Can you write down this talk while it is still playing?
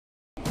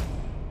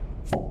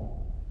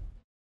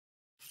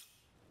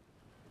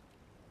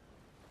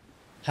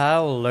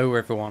Hello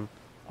everyone,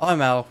 I'm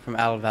Al from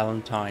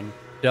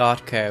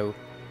Valentyn.co,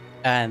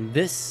 and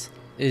this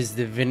is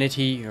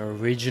Divinity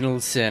Original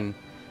Sin,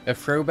 a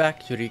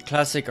throwback to the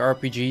classic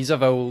RPGs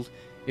of old.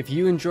 If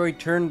you enjoy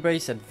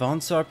turn-based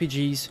advanced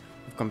RPGs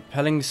with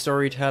compelling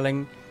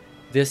storytelling,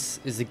 this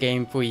is the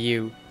game for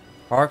you.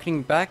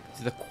 Harkening back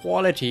to the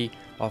quality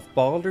of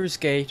Baldur's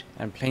Gate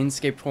and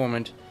Planescape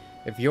Torment,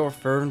 if you're a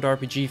fervent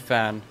RPG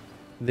fan,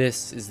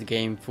 this is the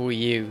game for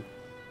you.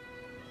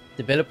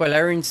 Developed by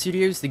Larian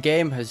Studios, the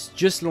game has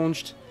just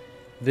launched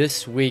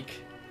this week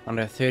on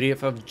the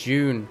 30th of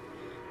June.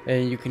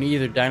 And you can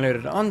either download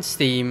it on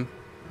Steam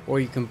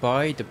or you can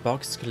buy the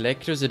box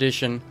collector's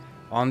edition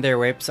on their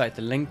website.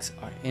 The links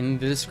are in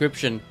the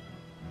description.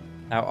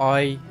 Now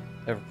I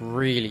have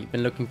really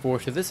been looking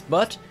forward to this,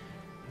 but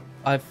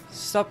I've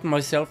stopped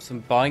myself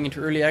from buying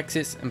into early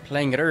access and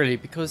playing it early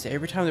because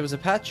every time there was a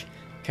patch,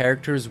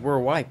 characters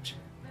were wiped.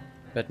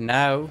 But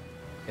now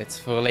it's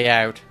fully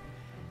out.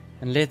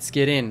 And let's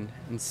get in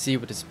and see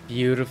what this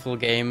beautiful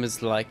game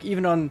is like.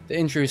 Even on the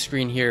intro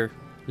screen here,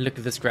 look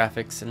at this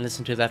graphics and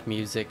listen to that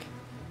music.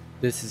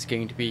 This is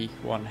going to be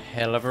one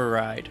hell of a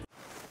ride.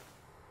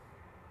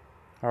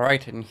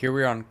 Alright, and here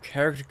we are on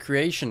character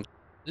creation.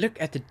 Look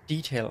at the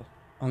detail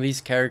on these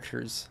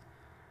characters.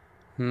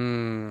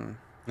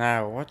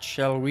 Now, what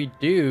shall we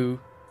do?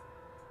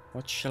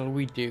 What shall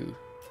we do?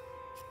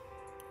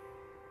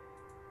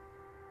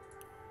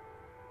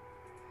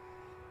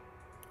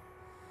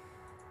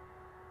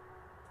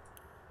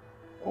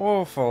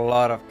 Awful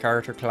lot of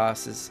character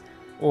classes.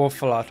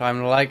 Awful lot.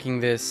 I'm liking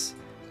this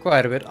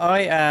quite a bit.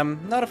 I am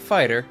not a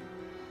fighter.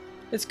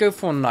 Let's go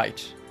for a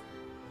knight.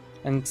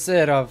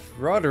 Instead of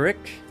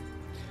Roderick,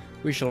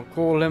 we shall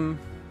call him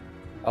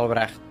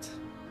Albrecht.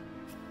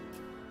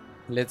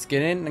 Let's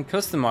get in and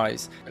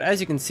customize. But as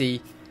you can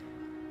see,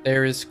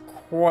 there is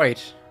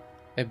quite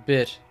a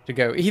bit to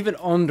go. Even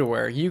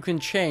underwear. You can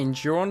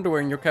change your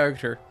underwear in your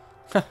character.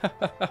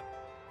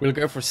 We'll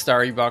go for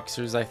starry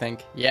boxers, I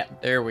think. Yeah,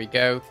 there we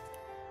go.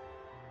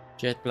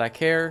 Jet black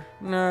hair.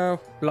 No.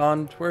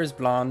 Blonde. Where's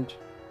blonde?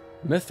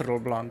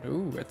 Mithril blonde.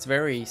 Ooh, it's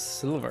very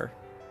silver.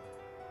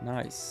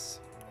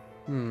 Nice.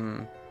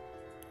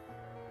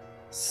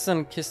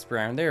 Sun-kissed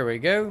brown. There we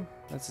go.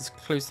 That's as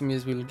close to me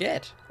as we'll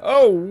get.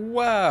 Oh,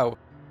 wow.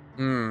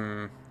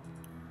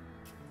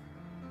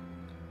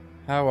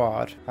 How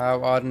odd.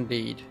 How odd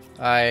indeed.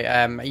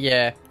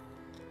 Yeah.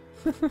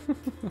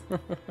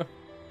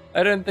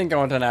 I don't think I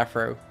want an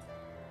afro.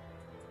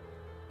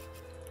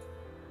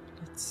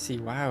 Let's see.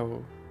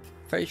 Wow.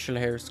 Facial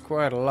hair is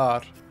quite a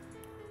lot.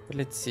 But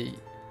let's see.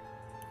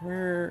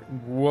 Where?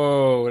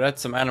 Whoa,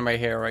 that's some anime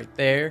hair right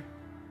there.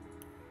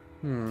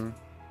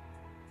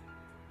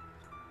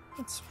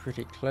 That's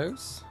pretty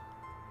close.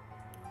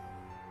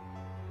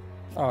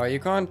 Oh, you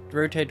can't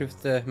rotate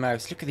with the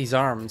mouse. Look at these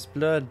arms.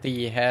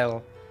 Bloody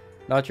hell.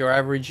 Not your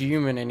average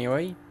human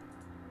anyway.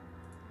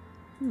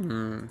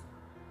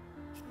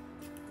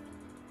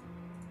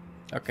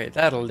 Okay,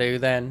 that'll do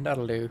then.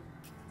 That'll do.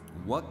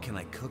 What can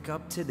I cook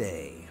up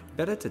today?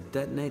 Better to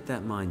detonate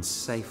that mine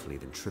safely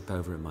than trip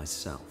over it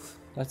myself.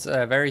 That's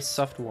a very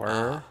soft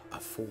word. A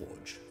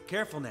forge.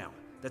 Careful now.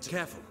 That's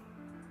careful.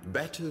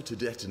 Better to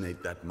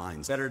detonate that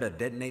mine. Better to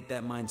detonate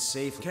that mine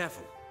safely.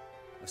 Careful.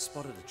 I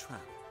spotted a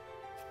trap.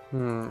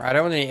 I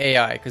don't want any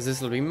AI because this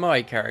will be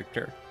my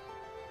character.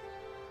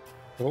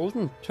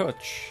 Golden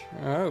touch.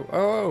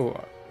 Oh,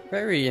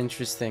 very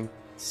interesting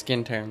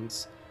skin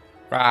tones.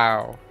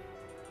 Wow.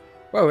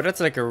 Whoa, that's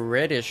like a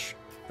reddish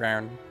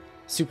brown.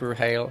 Super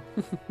hail.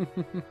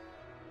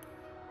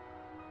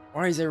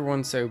 Why is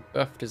everyone so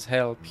buffed as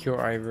hell? Pure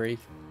ivory.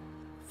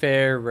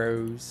 Fair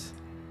rose.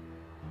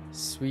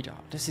 Sweet. Oh,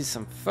 this is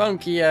some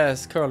funky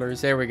ass colors.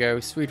 There we go.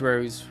 Sweet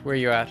rose. Where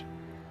you at?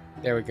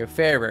 There we go.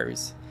 Fair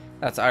rose.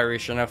 That's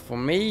Irish enough for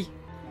me.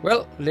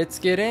 Well, let's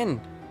get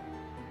in.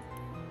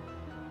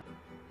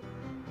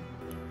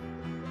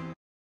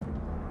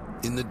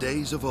 In the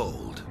days of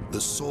old,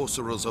 the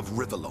sorcerers of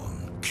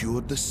Rivellon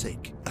cured the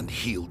sick and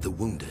healed the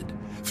wounded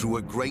through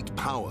a great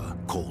power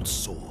called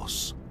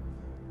Source.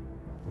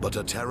 But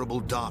a terrible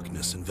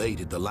darkness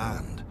invaded the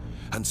land,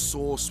 and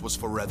Source was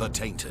forever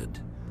tainted.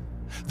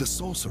 The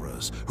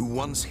sorcerers who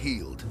once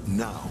healed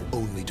now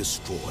only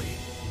destroy,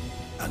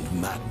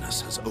 and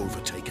madness has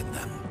overtaken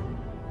them.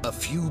 A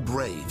few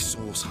brave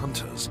Source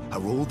hunters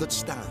are all that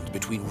stand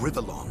between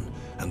Rivellon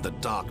and the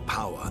dark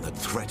power that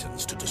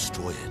threatens to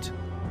destroy it.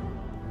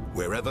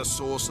 Wherever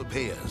Source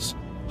appears,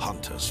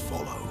 hunters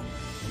follow.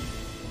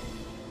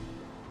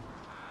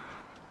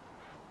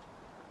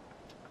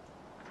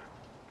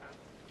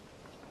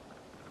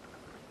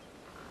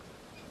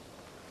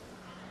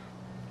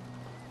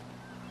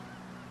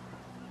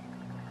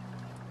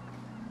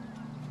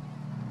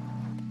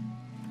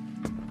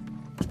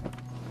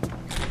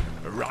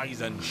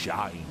 Rise and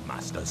shine,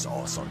 Master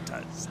Source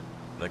Hunters.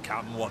 The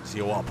captain wants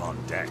you up on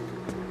deck.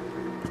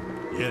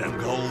 Hear them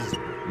gulls?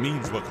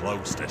 Means we're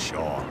close to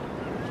shore.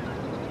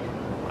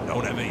 I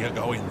don't ever you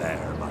go in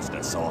there,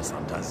 Master Source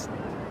Hunters.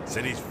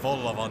 City's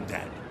full of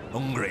undead,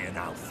 hungry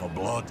enough for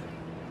blood.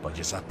 But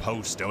you're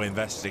supposed to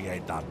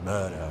investigate that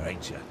murder,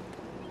 ain't you?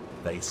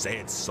 They say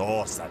it's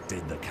Source that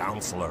did the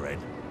Counselor in.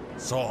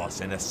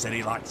 Source in a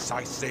city like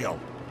Sicil.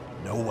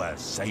 Nowhere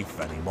safe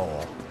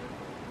anymore.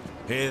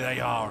 Here they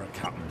are,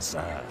 Captain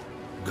Sir.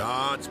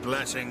 God's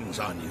blessings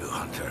on you,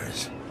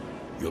 hunters.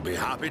 You'll be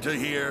happy to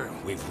hear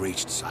we've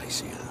reached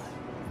Sicil.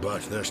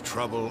 But there's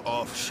trouble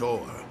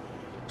offshore,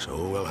 so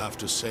we'll have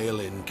to sail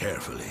in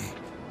carefully.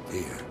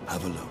 Here,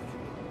 have a look.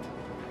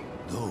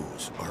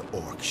 Those are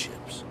orc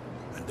ships,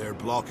 and they're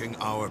blocking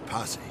our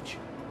passage.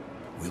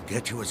 We'll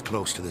get you as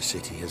close to the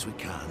city as we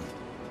can,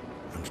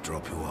 and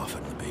drop you off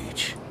on the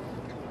beach.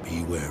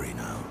 Be wary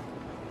now.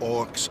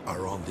 Orcs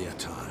are on the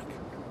attack.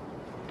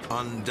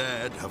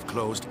 Undead have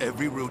closed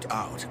every route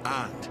out,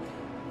 and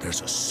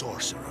there's a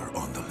sorcerer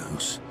on the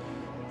loose.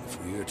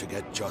 If we're to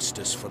get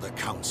justice for the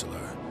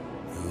Counselor,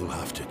 you'll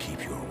have to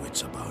keep your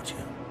wits about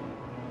you.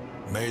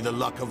 May the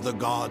luck of the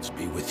gods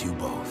be with you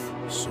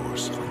both,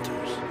 Source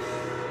Hunters.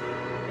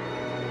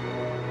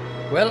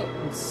 Well,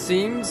 it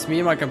seems me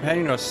and my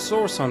companion are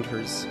Source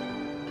Hunters.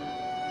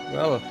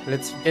 Well,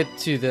 let's get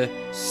to the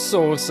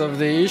source of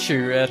the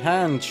issue at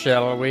hand,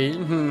 shall we?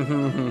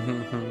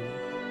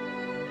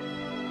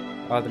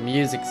 Oh, the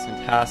music's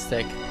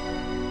fantastic.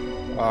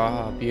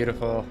 Oh,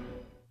 beautiful.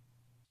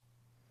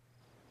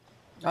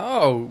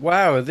 Oh,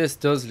 wow, this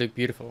does look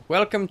beautiful.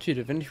 Welcome to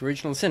Divinity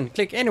Original Sin.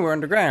 Click anywhere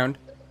underground.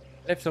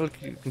 Left to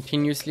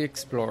continuously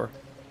explore.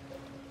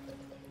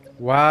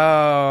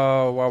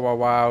 Wow, wow, wow,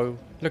 wow.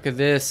 Look at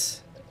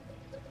this.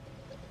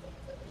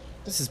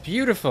 This is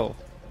beautiful.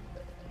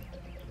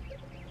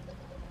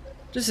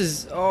 This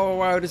is, oh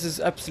wow, this is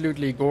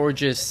absolutely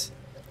gorgeous.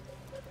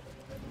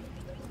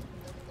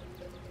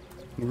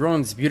 It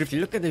runs beautifully.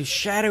 Look at those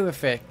shadow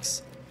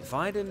effects. If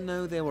I didn't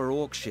know there were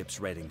orc ships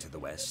raiding to the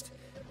west,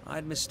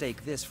 I'd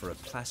mistake this for a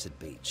placid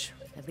beach.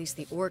 At least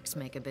the orcs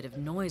make a bit of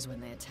noise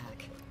when they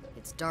attack.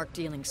 It's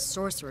dark-dealing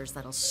sorcerers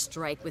that'll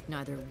strike with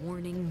neither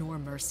warning nor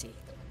mercy.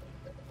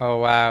 Oh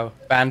wow,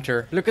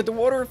 banter. Look at the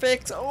water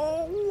effects.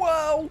 Oh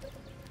wow.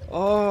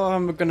 Oh,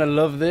 I'm gonna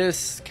love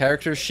this.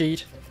 Character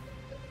sheet.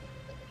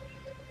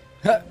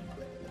 Ha!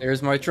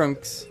 There's my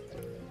trunks.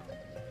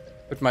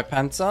 Put my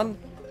pants on.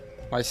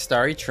 My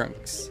starry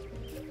trunks.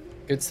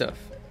 Good stuff.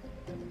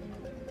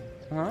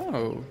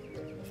 Oh.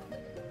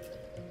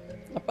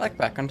 A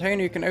backpack.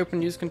 Container you can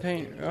open, use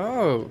container.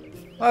 Oh.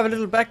 I have a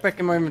little backpack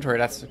in my inventory.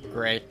 That's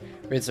great.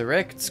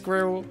 Resurrect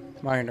scroll.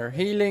 Minor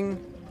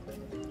healing.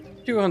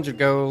 200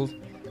 gold.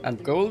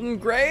 And golden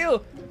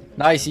grail.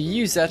 Nice. You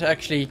use that to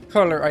actually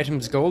color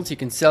items gold so you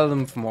can sell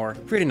them for more.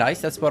 Pretty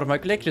nice. That's part of my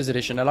collector's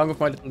edition along with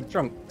my little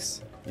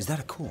trunks. Is that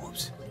a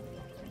corpse?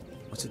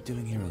 What's it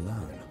doing here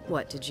alone?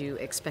 What, did you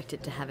expect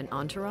it to have an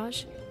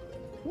entourage?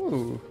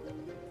 Ooh.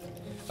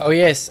 Oh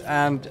yes,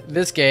 and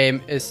this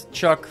game is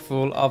chock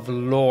full of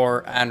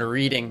lore and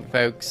reading,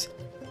 folks.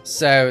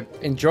 So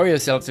enjoy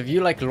yourselves if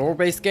you like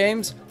lore-based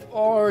games,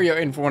 or you're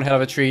in for one hell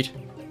of a treat.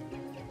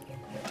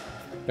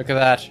 Look at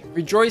that.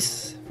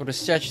 Rejoice, for the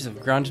statues have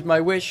granted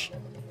my wish.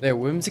 Their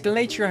whimsical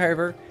nature,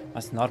 however,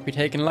 must not be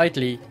taken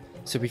lightly.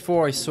 So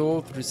before I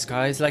soar through the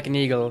skies like an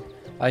eagle,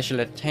 I shall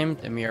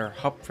attempt a mere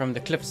hop from the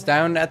cliffs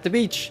down at the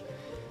beach.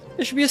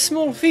 It should be a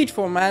small feat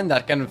for a man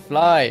that can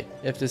fly.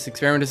 If this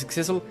experiment is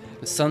successful,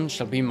 the sun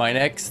shall be my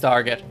next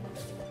target.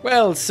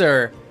 Well,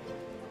 sir,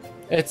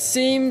 it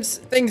seems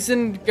things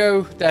didn't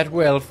go that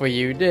well for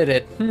you, did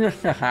it?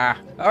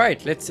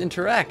 Alright, let's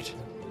interact.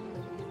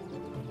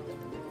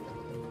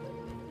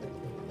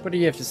 What do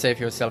you have to say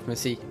for yourself,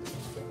 Missy?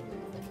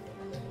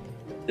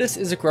 This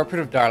is a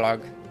cooperative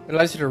dialogue. It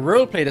allows you to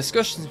roleplay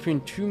discussions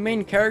between two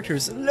main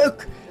characters.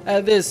 Look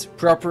at this,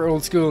 proper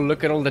old school.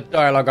 Look at all the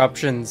dialogue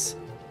options.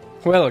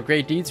 Well,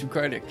 great deeds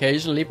require an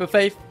occasional leap of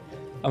faith.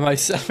 I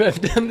myself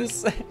have done the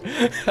same.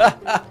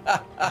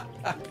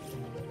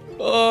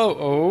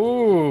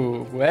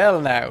 Oh, well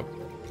now.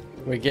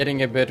 We're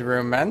getting a bit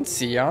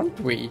romancy, aren't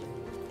we?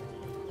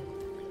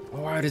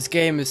 Oh, wow, this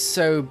game is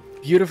so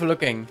beautiful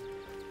looking.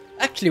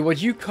 Actually,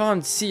 what you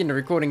can't see in the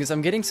recording is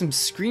I'm getting some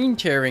screen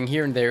tearing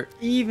here and there,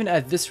 even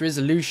at this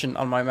resolution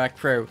on my Mac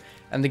Pro.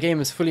 And the game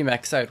is fully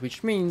maxed out,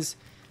 which means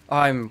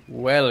I'm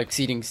well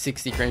exceeding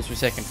 60 frames per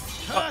second.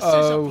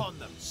 Curses upon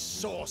them,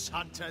 source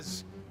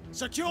hunters!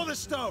 Secure the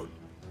stone!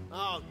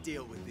 I'll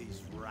deal with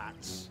these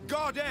rats.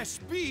 Goddess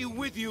be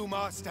with you,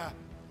 master!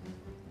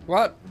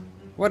 What?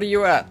 What are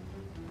you at?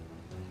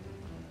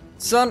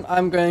 Son,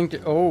 I'm going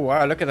to... Oh,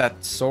 wow, look at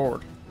that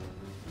sword.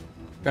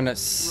 Gonna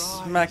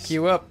smack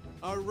you up.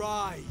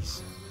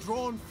 Arise,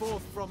 drawn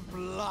forth from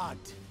blood.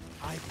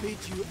 I bid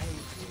you aid.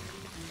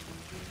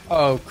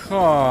 Oh,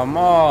 come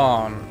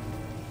on.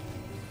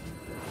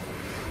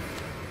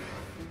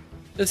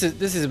 This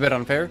is a bit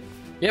unfair.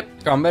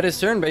 Yep, combat is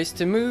turn-based.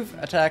 To move,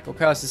 attack, or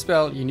cast a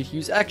spell, you need to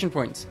use action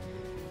points.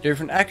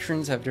 Different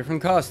actions have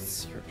different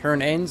costs. Your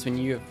turn ends when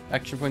you have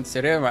action points.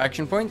 So there are my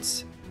action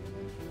points.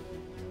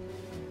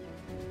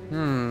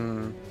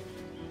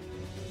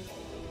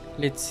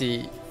 Let's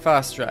see.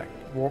 Fast track.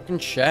 Walk in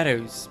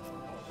shadows.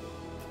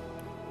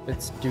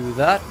 Let's do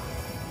that.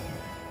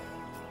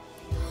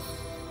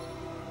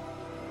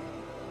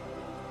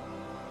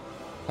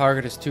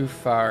 Target is too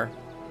far.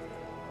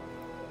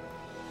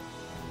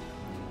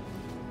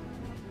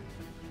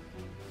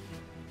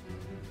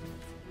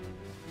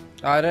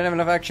 Oh, I don't have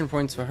enough action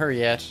points for her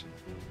yet.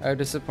 How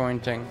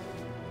disappointing.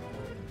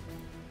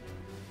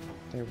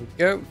 There we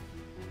go.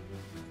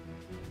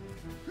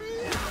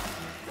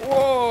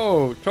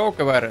 Whoa! Talk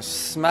about a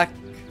smack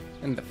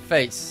in the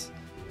face.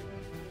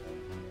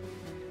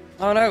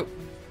 Oh no!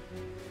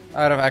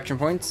 Out of action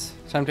points.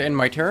 Time to end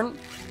my turn.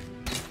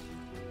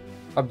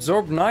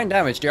 Absorbed 9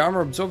 damage. The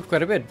armor absorbed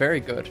quite a bit. Very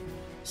good.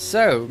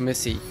 So,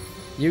 Missy,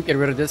 you get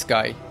rid of this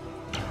guy.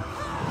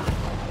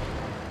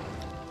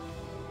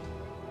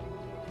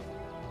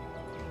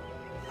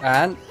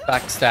 And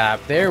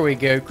backstab. There we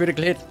go.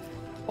 Critical hit.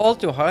 All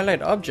to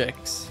highlight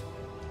objects.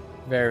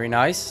 Very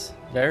nice.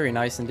 Very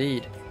nice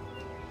indeed.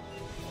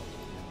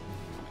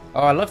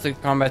 Oh, I love the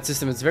combat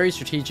system. It's very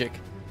strategic.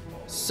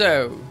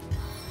 So,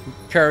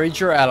 encourage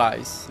your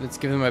allies. Let's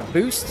give them a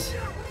boost.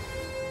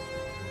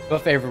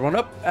 Buff everyone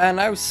up. And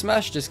now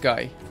smash this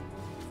guy.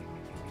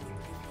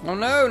 Oh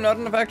no, not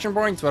enough action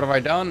points. What have I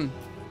done?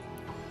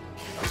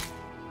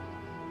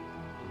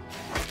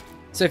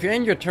 So if you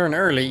end your turn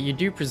early, you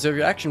do preserve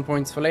your action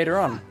points for later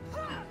on.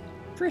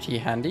 Pretty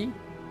handy.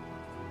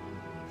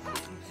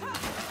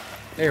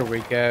 There we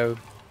go.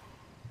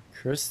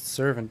 Cursed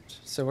servant.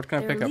 So what can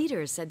I pick up? Their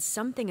leader said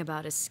something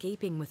about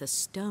escaping with a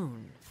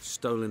stone.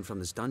 Stolen from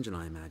this dungeon,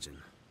 I imagine.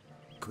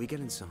 Can we get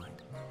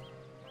inside?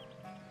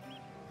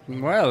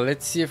 Well,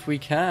 let's see if we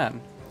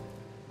can.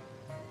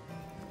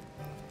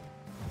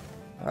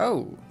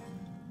 Oh.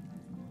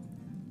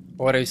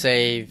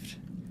 Auto-saved.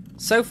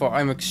 So far,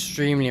 I'm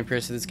extremely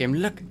impressed with this game.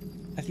 Look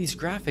at these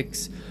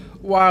graphics.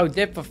 Wow,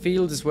 depth of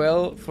field as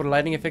well for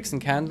lighting effects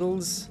and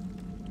candles.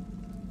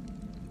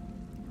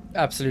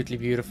 Absolutely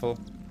beautiful.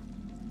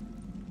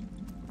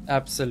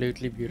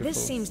 Absolutely beautiful.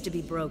 This seems to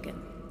be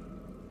broken.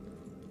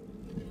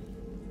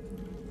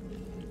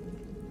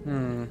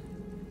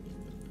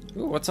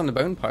 Ooh, what's on the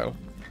bone pile?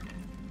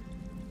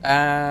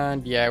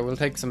 And yeah, we'll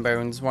take some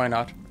bones. Why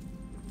not?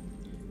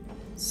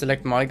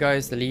 Select my guy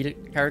as the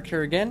lead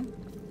character again.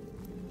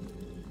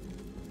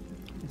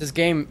 This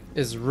game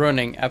is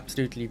running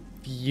absolutely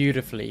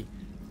beautifully.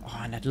 Oh,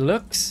 and it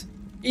looks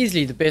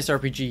easily the best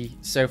RPG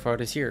so far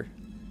this year.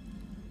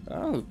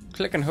 Oh,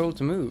 click and hold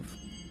to move.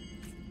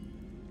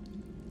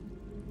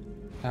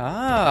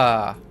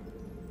 Ah.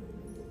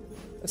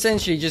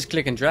 Essentially just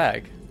click and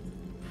drag.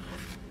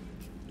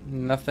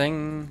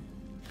 Nothing.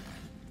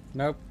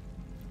 Nope.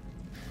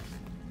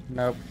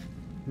 Nope.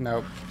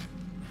 Nope.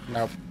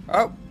 Nope.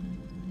 Oh!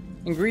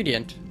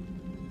 Ingredient.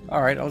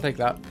 Alright, I'll take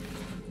that.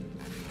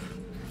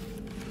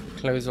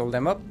 Close all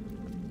them up.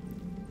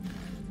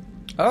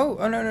 Oh!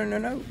 Oh, no, no, no,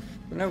 no.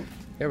 No.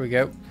 There we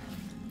go.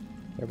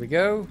 There we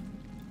go.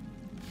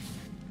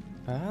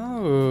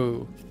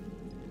 Oh.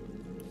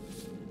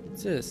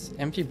 What's this?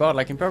 Empty bottle.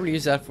 I can probably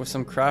use that for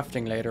some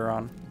crafting later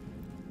on.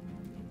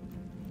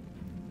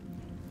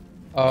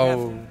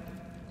 Oh.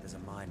 There's a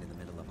mine in the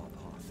middle of our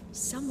path.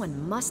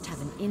 Someone must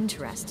have an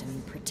interest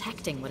in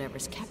protecting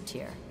whatever's kept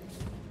here.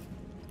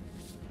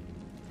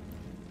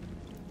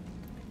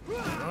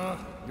 Oh.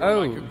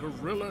 Like a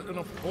gorilla in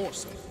a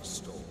porcelain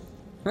store.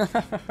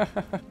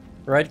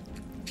 Right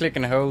click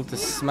and hold to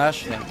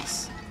smash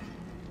things.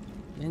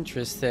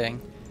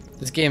 Interesting.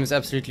 This game is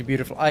absolutely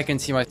beautiful. I can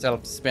see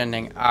myself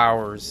spending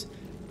hours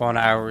upon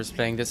hours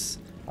playing this.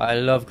 I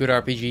love good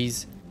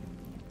RPGs.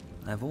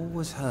 I've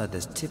always heard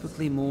there's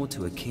typically more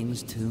to a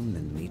king's tomb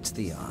than meets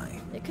the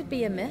eye. It could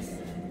be a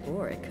myth,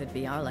 or it could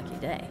be our lucky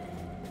day.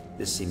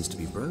 This seems to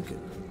be broken.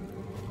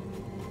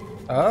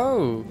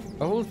 Oh,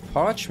 old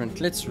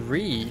parchment. Let's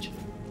read.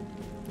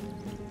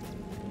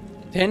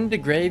 Tend the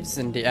graves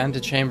in the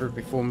antechamber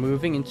before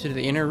moving into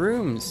the inner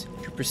rooms.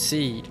 To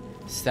proceed,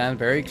 stand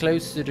very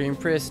close to the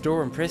impressed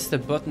door and press the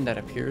button that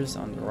appears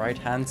on the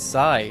right-hand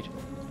side.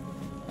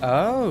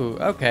 Oh,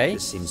 okay.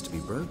 This seems to be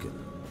broken.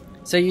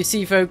 So you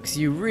see, folks,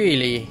 you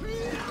really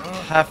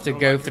have to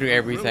go through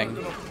everything.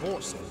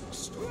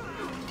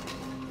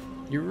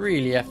 You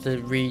really have to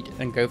read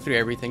and go through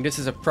everything. This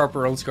is a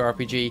proper old school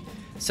RPG.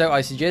 So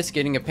I suggest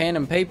getting a pen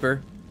and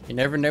paper. You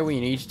never know when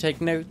you need to take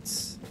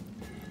notes.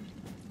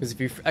 Because if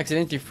you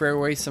accidentally throw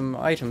away some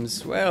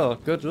items, well,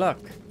 good luck.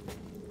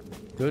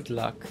 Good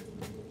luck.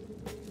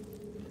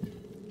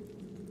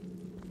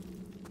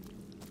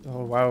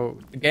 Oh wow,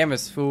 the game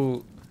is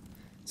full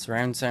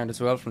surround sound as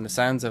well from the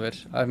sounds of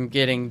it. I'm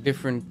getting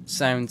different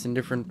sounds in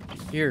different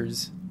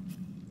ears.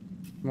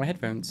 My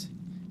headphones.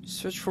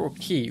 Search for a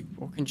key.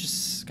 Or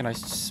can I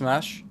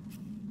smash?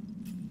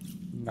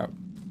 No.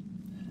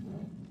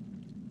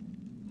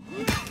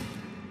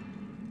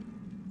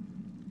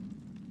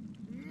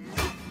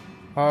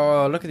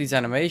 Oh, look at these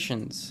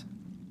animations.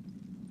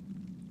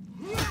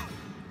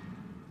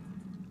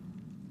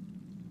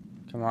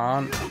 Come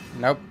on.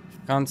 Nope.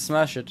 Can't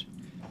smash it. Do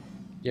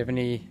you have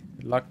any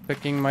luck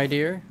picking, my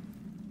dear?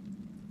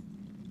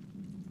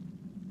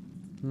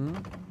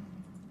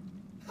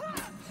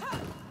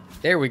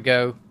 There we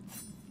go.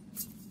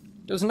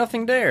 There's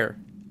nothing there.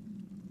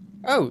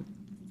 Oh,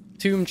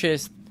 tomb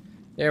chest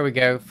There we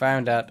go,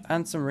 found that.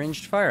 And some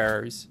ranged fire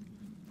arrows.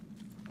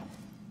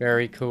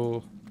 Very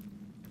cool.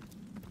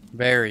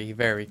 Very,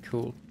 very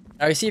cool.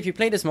 Now you see, if you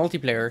play this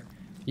multiplayer,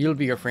 you'll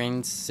be your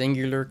friend's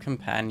singular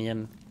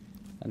companion.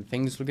 And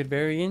things will get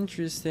very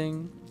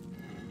interesting.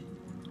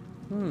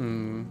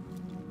 Oh,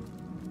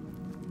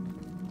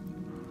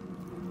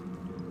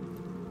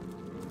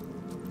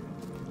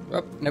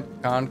 nope,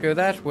 can't go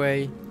that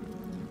way.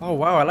 Oh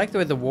wow, I like the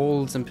way the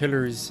walls and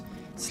pillars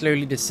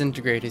slowly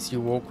disintegrate as you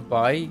walk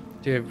by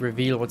to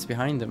reveal what's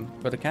behind them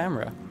for the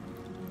camera.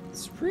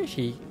 It's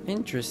pretty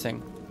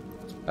interesting.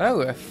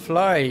 Oh, a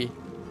fly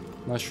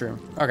mushroom.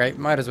 Okay,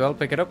 might as well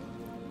pick it up.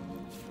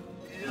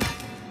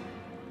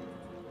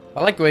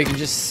 I like the way you can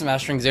just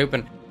smash things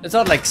open. It's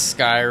not like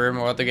Skyrim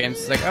or other games.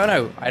 It's like, oh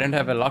no, I don't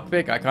have a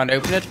lockpick, I can't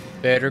open it.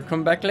 Better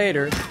come back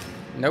later.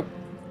 Nope.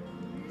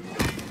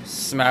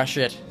 Smash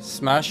it.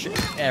 Smash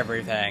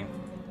everything.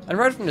 And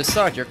right from the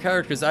start, your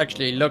characters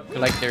actually look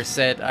like they're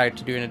set out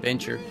to do an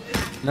adventure.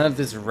 None of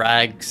this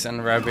rags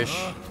and rubbish.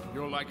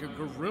 You're like a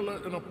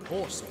gorilla in a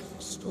porcelain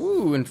store.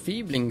 Ooh,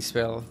 enfeebling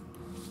spell.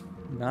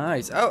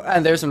 Nice. Oh,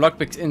 and there's some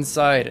lockpicks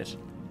inside it.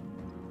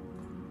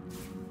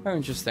 How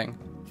interesting.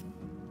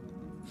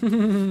 We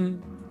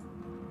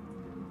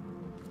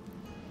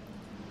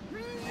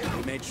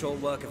made short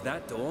work of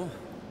that door,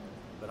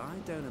 but I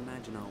don't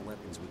imagine our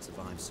weapons would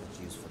survive such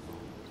use for long.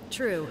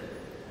 True.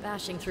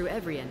 Bashing through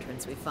every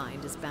entrance we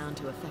find is bound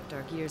to affect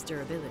our gear's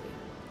durability.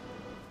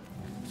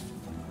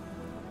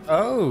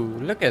 Oh,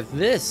 look at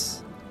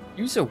this.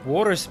 Use a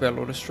water spell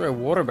or destroy a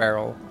water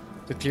barrel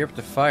to clear up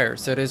the fire.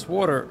 So there's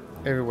water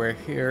everywhere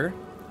here.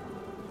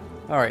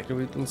 Alright,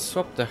 we'll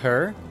swap to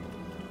her.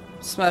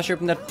 Smash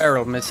open that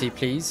barrel, Missy,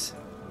 please.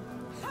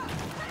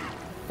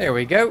 There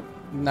we go.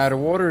 Now the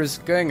water is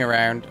going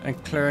around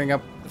and clearing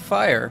up the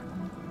fire.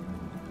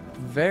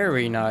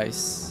 Very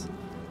nice.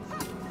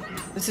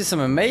 This is some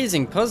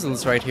amazing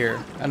puzzles right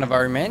here, and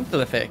environmental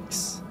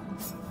effects.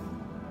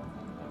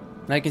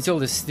 And I can see all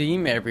the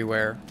steam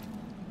everywhere.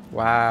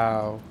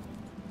 Wow.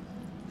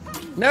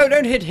 No,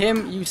 don't hit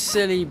him, you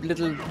silly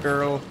little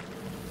girl.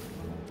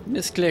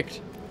 Misclicked.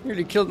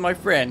 Nearly killed my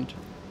friend.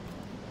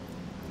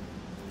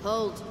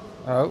 Hold.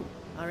 Oh.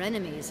 Our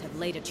enemies have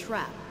laid a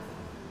trap.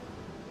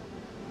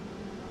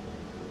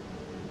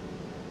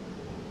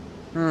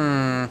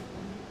 How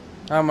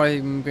am I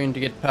going to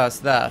get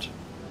past that?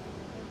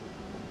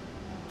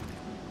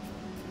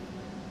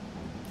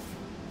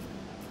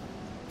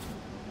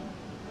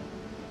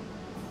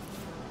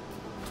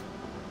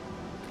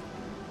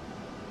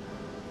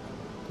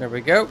 There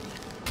we go.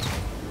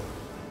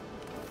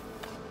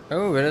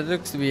 Oh, but it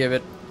looks to be a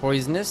bit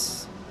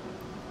poisonous.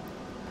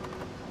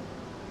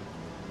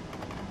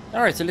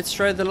 Alright, so let's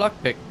try the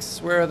lockpicks.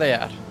 Where are they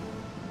at?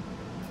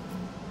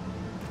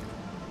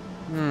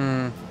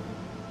 There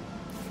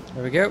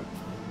we go.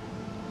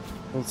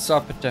 We'll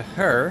swap it to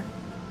her.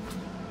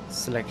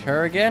 Select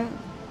her again.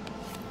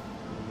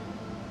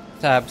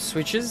 Tab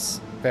switches.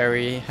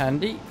 Very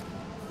handy.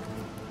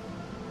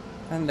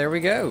 And there we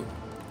go.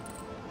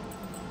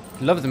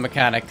 Love the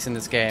mechanics in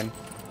this game.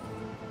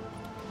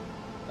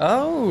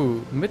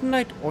 Oh,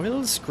 Midnight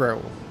Oil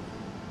Scroll.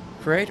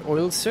 Create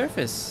oil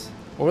surface.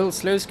 Oil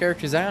slows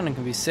characters down and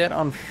can be set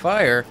on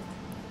fire.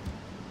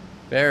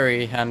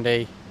 Very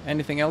handy.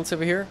 Anything else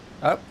over here?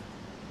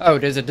 Oh,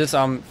 there's a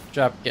disarm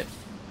drop kit.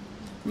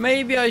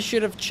 Maybe I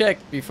should have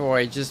checked before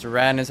I just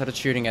ran and started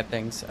shooting at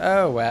things.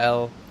 Oh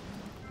well.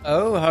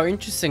 Oh, how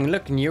interesting.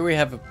 Look, here we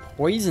have a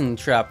poison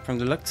trap from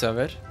the looks of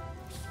it.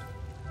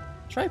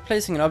 Try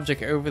placing an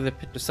object over the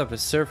pit to stop the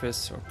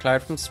surface or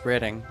cloud from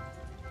spreading.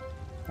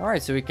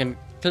 Alright, so we can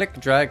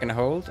click, drag and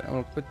hold, and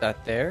we'll put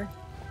that there.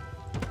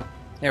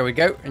 There we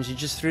go, and she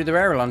just threw the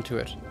barrel onto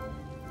it.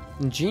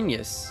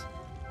 Ingenious.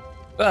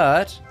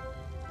 But,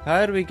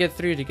 how do we get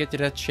through to get to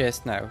that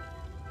chest now?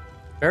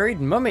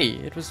 Buried mummy!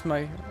 It was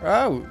my...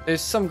 Oh,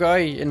 there's some guy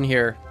in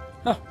here.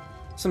 Huh,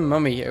 some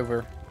mummy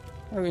over.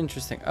 Oh,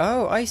 interesting.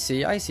 Oh, I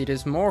see,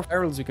 there's more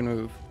barrels we can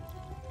move.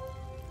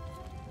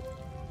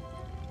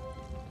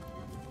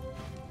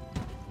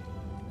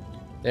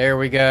 There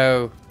we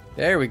go.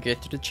 There we get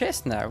to the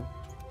chest now.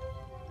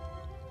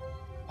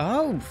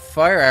 Oh,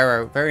 fire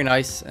arrow. Very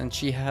nice. And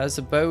she has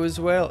a bow as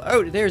well.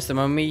 Oh, there's the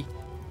mummy.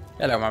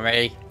 Hello,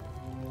 mummy.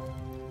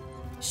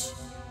 Shh.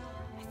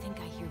 I think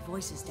I hear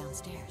voices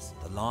downstairs.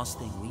 The last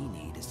thing we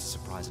need is to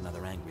surprise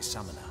another angry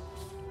summoner.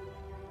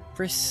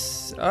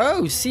 Press...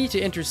 Oh, C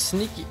to enter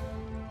sneaky...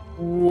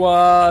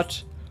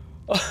 What?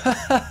 Look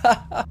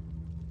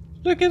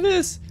at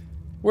this.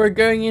 We're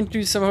going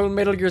into some whole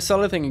Metal Gear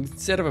Solid thing.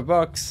 Instead of a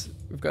box,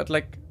 we've got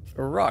like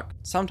a rock.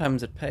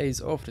 Sometimes it pays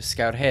off to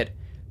scout ahead.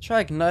 Try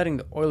igniting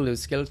the oil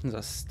those skeletons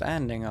are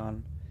standing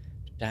on.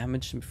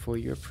 Damage them before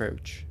you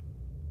approach.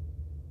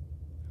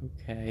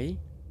 Okay.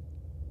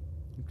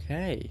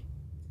 Okay.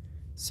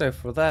 So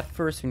for that,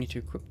 first we need to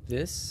equip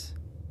this.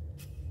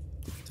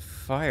 With the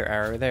fire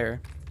arrow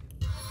there.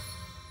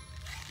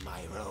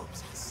 My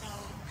robes are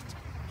soaked.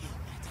 You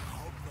better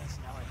hope there's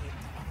no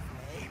hint of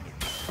flame in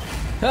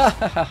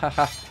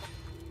them.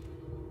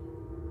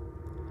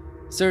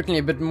 Certainly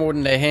a bit more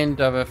than a hint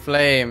of a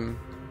flame,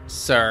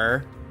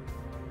 sir.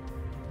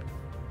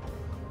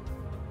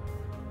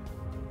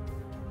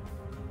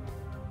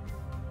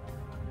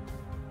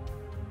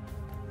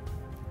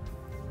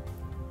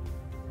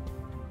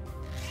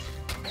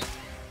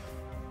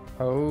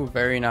 Oh,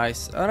 very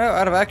nice. Oh no,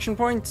 out of action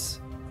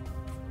points.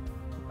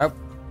 Oh,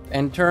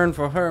 and turn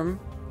for him.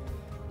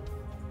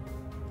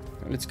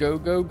 Let's go,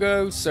 go,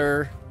 go,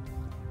 sir.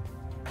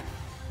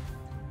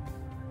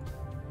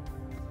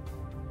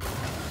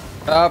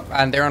 Up,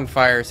 and they're on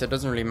fire, so it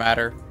doesn't really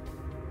matter.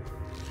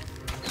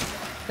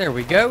 There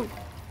we go.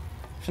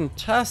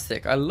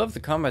 Fantastic. I love the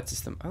combat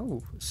system.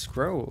 Oh,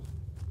 scroll.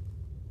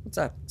 What's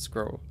that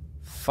scroll?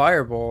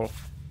 Fireball.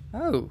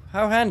 Oh,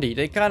 how handy.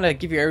 They kind of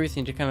give you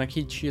everything to kind of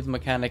teach you the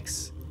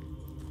mechanics.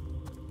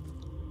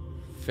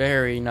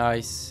 Very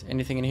nice.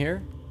 Anything in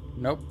here?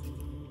 Nope.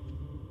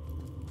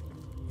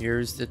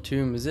 Here's the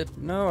tomb, is it?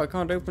 No, I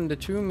can't open the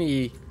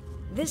tomb-y.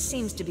 This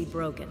seems to be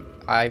broken.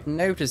 I've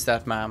noticed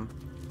that, ma'am.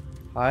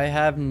 I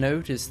have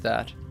noticed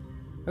that.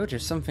 Oh,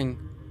 there's something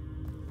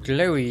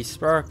glowy,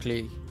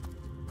 sparkly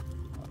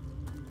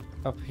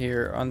up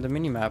here on the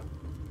minimap.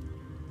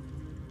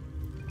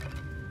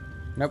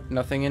 Nope,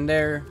 nothing in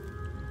there.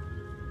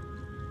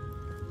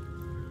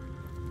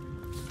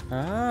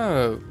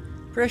 Oh,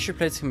 pressure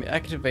plates can be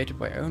activated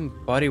by own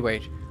body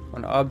weight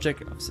on an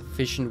object of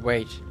sufficient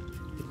weight.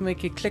 It can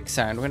make a click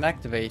sound when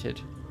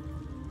activated.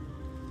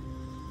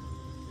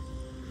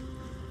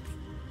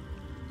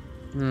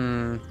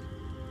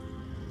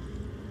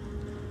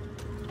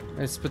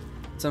 Let's put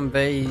some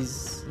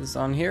vases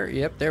on here.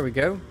 Yep, there we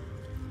go.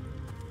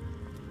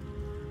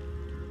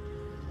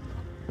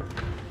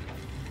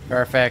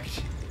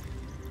 Perfect.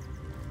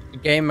 The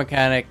game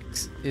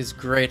mechanics is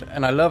great,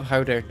 and I love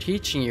how they're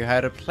teaching you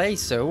how to play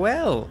so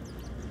well.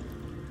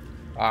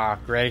 Ah,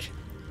 great.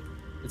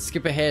 Let's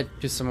skip ahead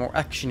to some more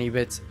actiony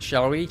bits,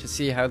 shall we, to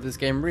see how this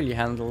game really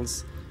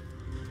handles.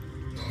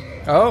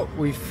 Oh,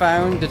 we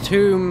found the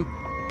tomb,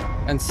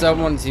 and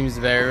someone seems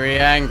very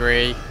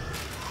angry.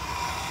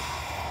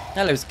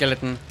 Hello,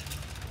 skeleton.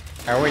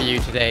 How are you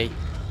today?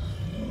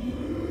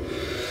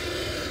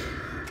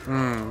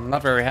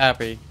 Not very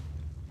happy.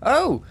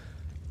 Oh!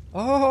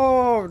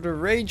 Oh, the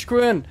Rage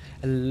Queen!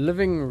 A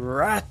living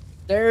rat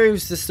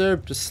dares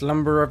disturb the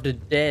slumber of the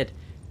dead.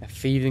 A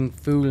thieving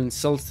fool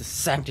insults the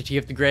sanctity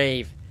of the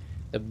grave.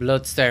 The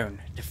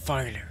bloodstone, the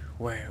filer,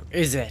 where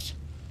is it?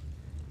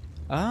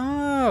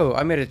 Oh,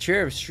 I made a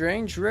chair of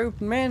strange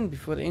robed men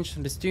before the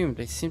ancient is doomed.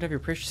 They seem to have your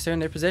precious stone in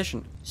their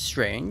possession.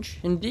 Strange,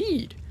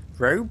 indeed.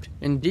 Robed,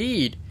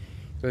 indeed.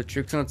 Your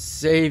tricks cannot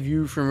save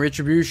you from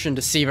retribution,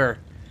 deceiver.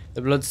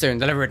 The bloodstone,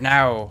 deliver it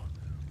now.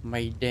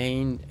 May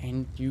Dane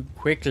end you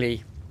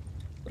quickly.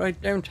 But I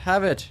don't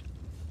have it.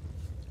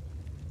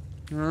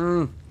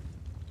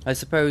 I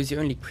suppose you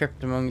only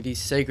crept among these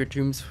sacred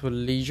tombs for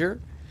leisure.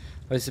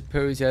 I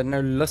suppose you had no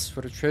lust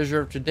for the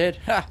treasure of the dead.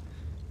 Ha!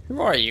 Who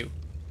are you?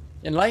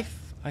 In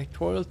life, I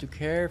toil to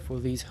care for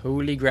these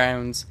holy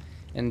grounds.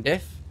 In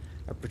death,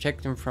 I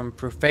protect them from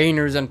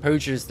profaners and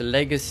poachers. The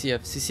legacy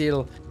of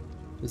Cecile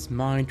is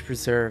mine to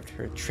preserve.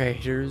 Her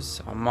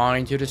traitors are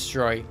mine to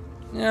destroy.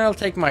 Yeah, I'll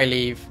take my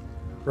leave.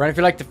 Run if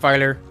you like the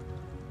filer.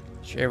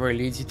 Whichever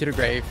leads you to the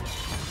grave.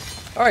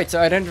 Alright,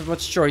 so I don't have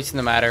much choice in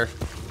the matter.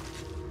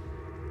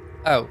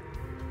 Oh.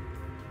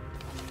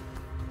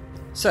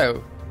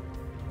 So.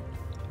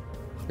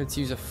 Let's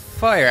use a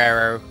fire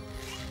arrow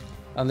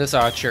on this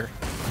archer.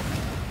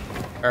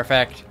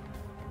 Perfect.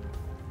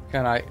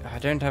 Can I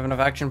don't have enough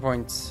action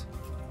points.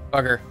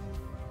 Bugger.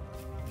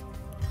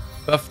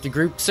 Buff the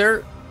group,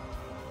 sir.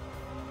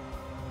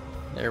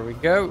 There we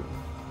go.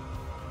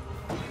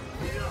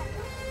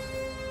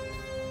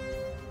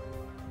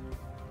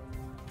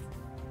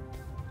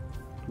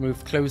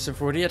 Move closer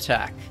for the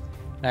attack.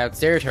 Now it's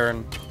their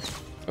turn.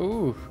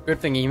 Ooh, good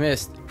thing he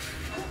missed.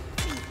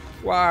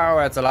 Wow,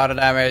 that's a lot of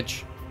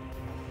damage.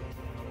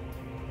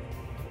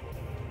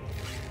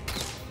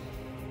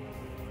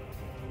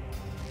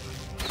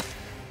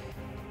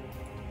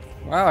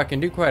 Wow, I can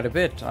do quite a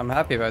bit. I'm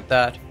happy about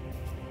that.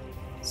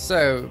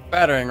 So,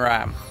 battering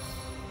ram.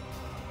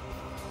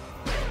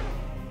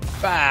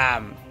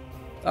 Bam!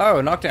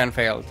 Oh, knockdown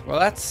failed. Well,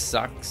 that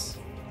sucks.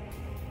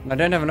 And I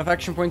don't have enough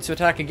action points to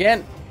attack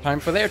again. Time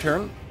for their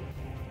turn.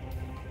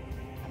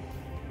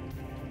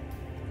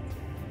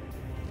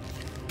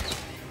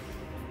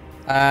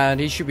 And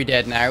he should be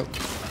dead now.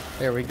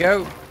 There we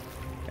go.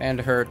 And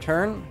her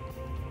turn.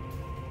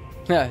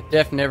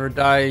 Death never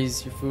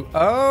dies, you fool.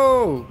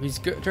 Oh! He's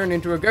turned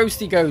into a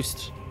ghosty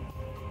ghost.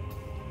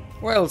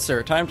 Well,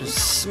 sir, time to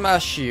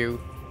smash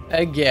you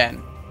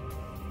again.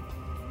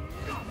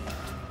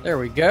 There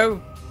we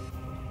go.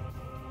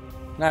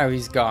 Now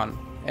he's gone.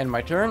 End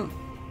my turn.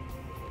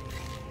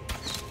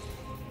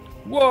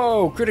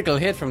 Whoa! Critical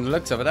hit from the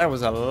looks of it. That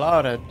was a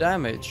lot of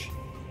damage.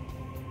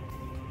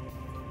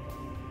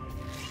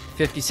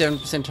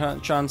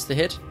 57% chance to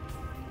hit.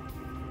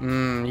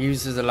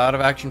 Uses a lot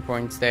of action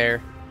points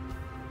there.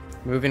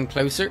 Move in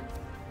closer.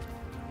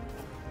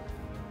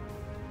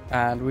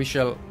 And we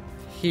shall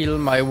heal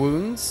my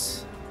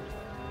wounds.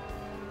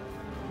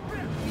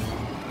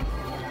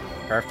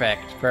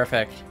 Perfect,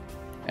 perfect.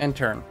 And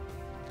turn.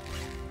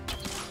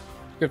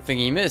 Good thing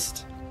he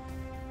missed.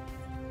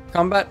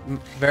 Combat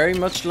very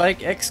much like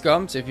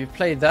XCOM, so if you've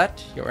played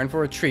that, you're in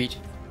for a treat.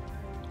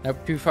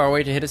 Nope, too far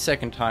away to hit a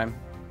second time.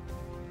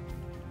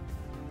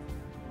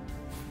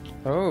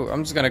 Oh,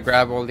 I'm just gonna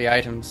grab all the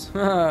items.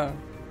 Oh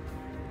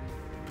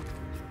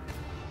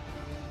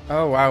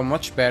wow,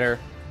 much better.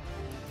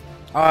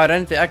 Oh, I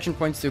don't have the action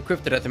points to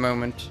equip it at the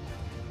moment.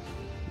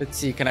 Let's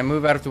see, can I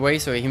move out of the way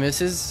so he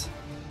misses?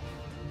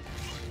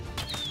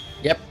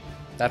 Yep,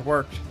 that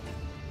worked.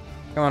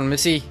 Come on,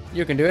 Missy,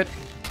 you can do it.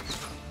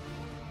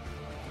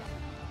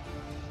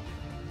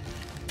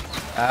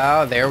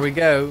 Oh, there we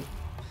go.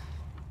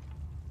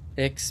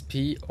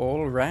 XP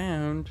all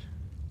round.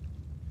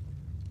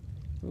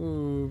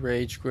 Ooh,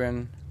 Rage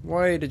Grin.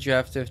 Why did you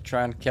have to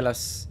try and kill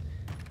us?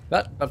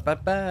 But,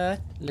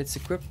 let's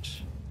equip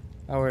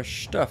our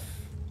stuff.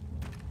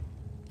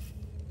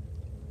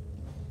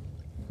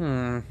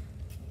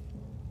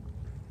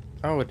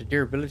 Oh, the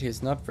durability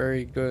is not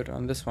very good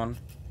on this one.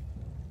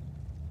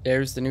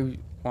 There's the new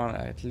one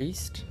at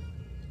least.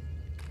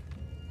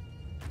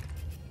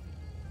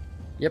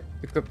 Yep,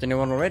 equipped the new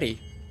one already.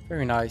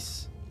 Very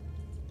nice.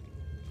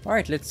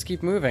 Alright, let's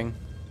keep moving.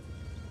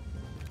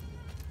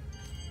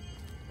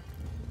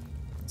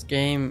 This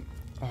game...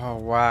 Oh,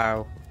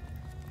 wow.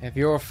 If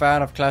you're a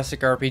fan of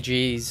classic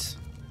RPGs,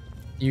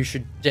 you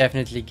should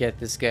definitely get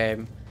this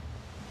game.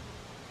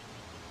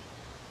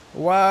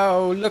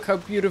 Wow, look how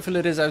beautiful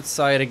it is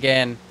outside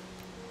again.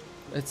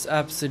 It's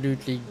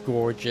absolutely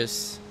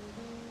gorgeous.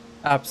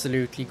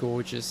 Absolutely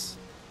gorgeous.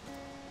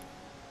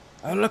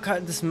 Oh, look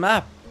at this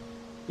map.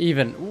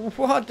 Even.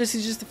 What? This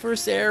is just the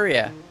first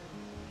area.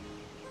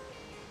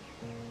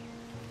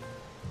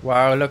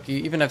 Wow, look, you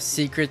even have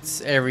secrets,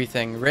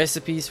 everything.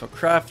 Recipes for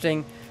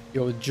crafting.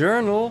 Your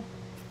journal.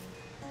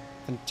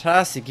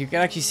 Fantastic. You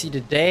can actually see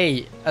the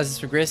day as it's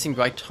progressing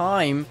by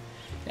time.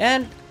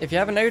 And if you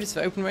haven't noticed,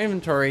 if I open my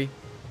inventory,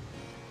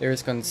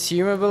 there's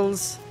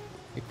consumables,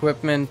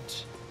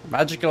 equipment,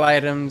 magical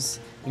items,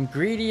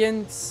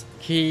 ingredients,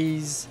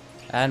 keys,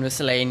 and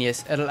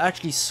miscellaneous. It'll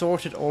actually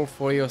sort it all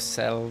for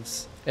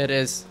yourselves. It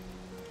is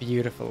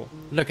beautiful.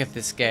 Look at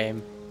this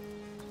game.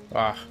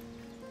 Ah.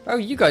 Oh,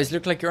 you guys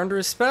look like you're under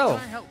a spell.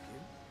 Can I help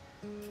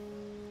you?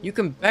 You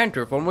can banter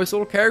with almost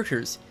all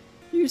characters.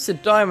 Use the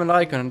diamond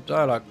icon in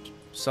dialogue.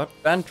 Stop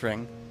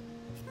bantering.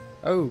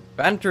 Oh,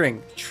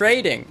 bantering.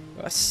 Trading.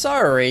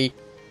 Sorry.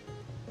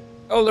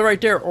 Oh, they're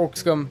right there,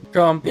 orcs come.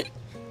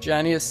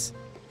 Janius.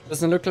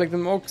 Doesn't look like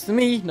them orcs to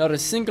me. Not a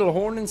single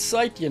horn in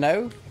sight, you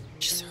know.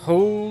 Just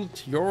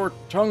hold your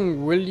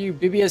tongue, will you,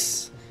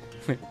 Bibius?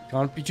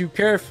 Can't be too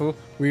careful.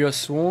 We are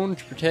sworn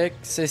to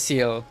protect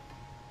Cecile.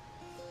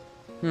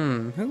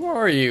 Who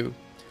are you?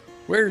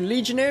 We're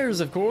legionnaires,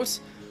 of course.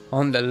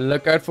 On the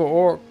lookout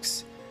for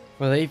orcs.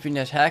 Well, they've been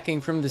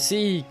attacking from the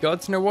sea.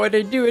 Gods know why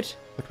they do it.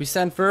 But we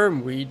stand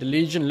firm. We, the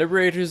Legion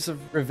Liberators of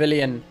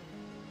Revillion.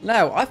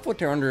 Now, I thought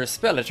they're under a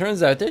spell. It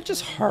turns out they're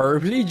just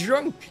horribly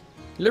drunk.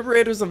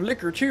 Liberators of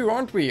liquor too,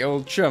 aren't we,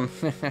 old chum?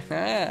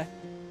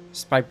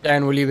 Just pipe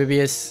down, will you,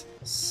 Bibius?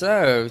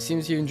 So,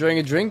 seems you're enjoying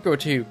a drink or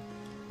two.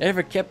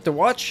 Ever kept a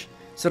watch?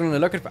 Stood on the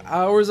lookout for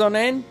hours on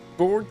end?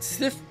 Bored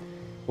stiff?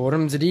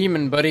 Boredom's a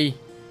demon, buddy.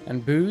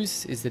 And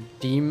booze is the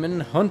demon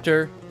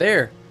hunter.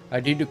 There, I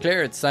do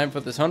declare it's time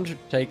for this hunter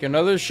to take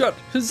another shot.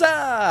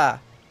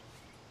 Huzzah!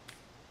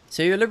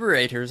 So you're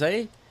liberators,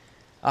 eh?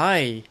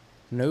 Aye.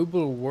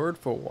 Noble word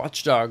for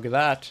watchdog,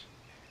 that.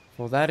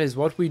 For that is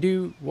what we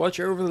do. Watch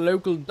over the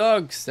local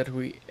dogs that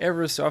we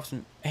ever so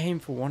often aim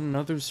for one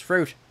another's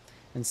throat.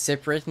 And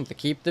separate them to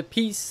keep the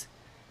peace.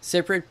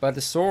 Separate by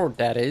the sword,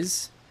 that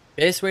is.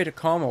 Best way to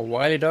calm a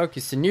wily dog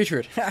is to neuter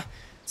it. Ha!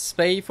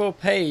 Spay for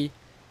pay.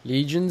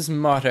 Legion's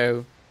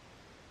motto.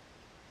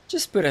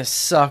 Just put a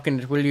sock in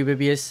it, will you,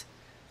 Bibius?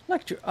 I'd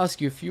like to ask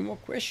you a few more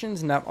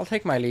questions. Now, I'll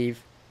take my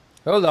leave.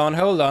 Hold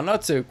on,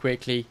 not so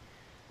quickly.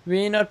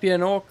 May not be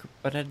an orc,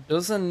 but that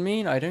doesn't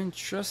mean I don't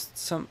trust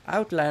some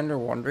outlander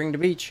wandering the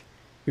beach.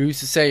 Who's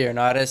to say you're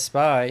not a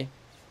spy?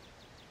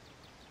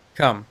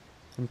 Come,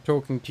 I'm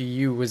talking to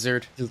you,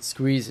 wizard. You'll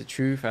squeeze the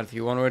truth out of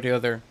you one or the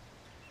other.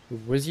 The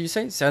wizard, you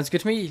say? Sounds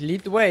good to me.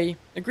 Lead the way.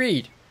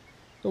 Agreed.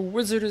 The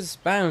wizard is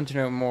bound to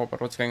know more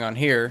about what's going on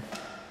here.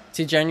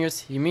 See,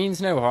 Genius, he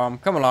means no harm.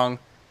 Come along.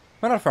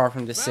 We're not far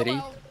from this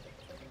city.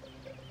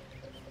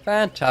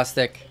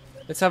 Fantastic.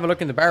 Let's have a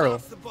look in the barrel.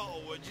 Off the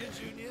bottle, would you,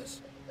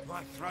 Juniors?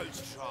 My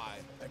throat's dry.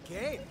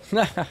 Again?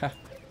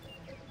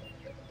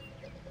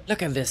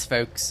 Look at this,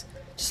 folks.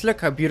 Just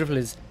look how beautiful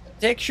it is.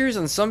 Textures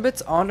on some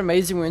bits aren't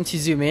amazing once you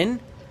zoom in,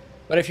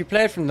 but if you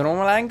play it from the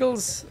normal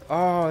angles,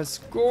 oh, it's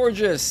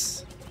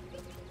gorgeous.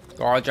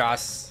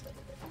 Gorgeous.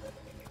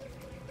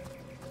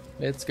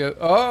 Let's go.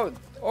 Oh,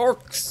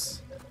 orcs.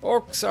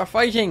 Orcs are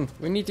fighting.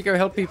 We need to go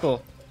help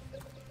people.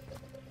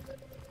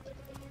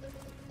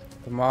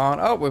 Come on.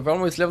 Oh, we've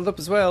almost leveled up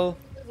as well.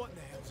 What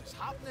the hell's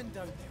happening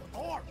down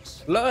there?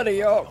 Orcs! Bloody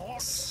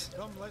orcs.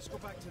 Come, let's go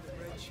back to the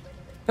bridge.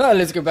 Ah,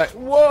 let's go back.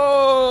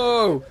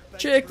 Whoa!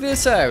 Check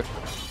this out.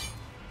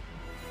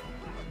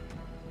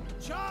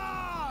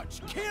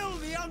 Charge! Kill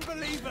the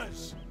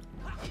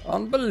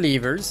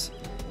Unbelievers.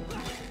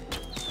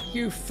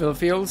 You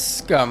filthy old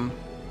scum.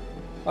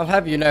 I'll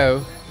have you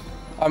know,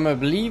 I'm a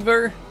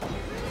believer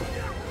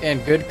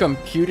in good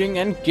computing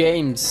and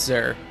games,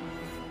 sir.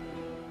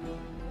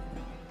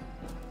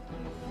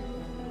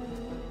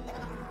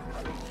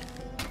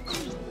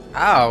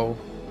 Ow.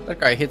 That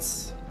guy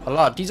hits a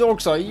lot. These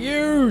orcs are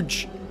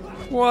huge!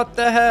 What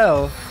the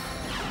hell?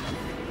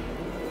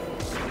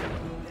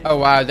 Oh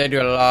wow, they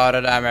do a lot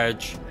of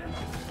damage.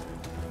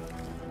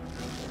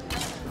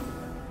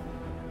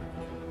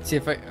 See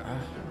if I...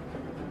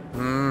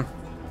 No!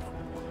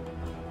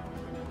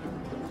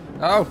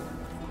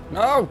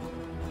 No!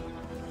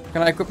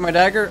 Can I equip my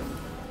dagger?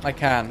 I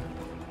can.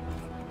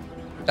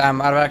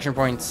 Damn, out of action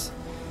points.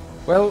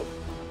 Well,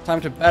 time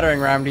to battering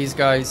ram these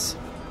guys.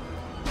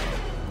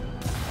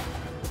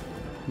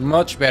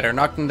 Much better.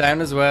 Knock them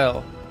down as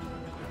well.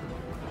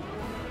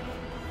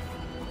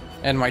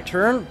 And my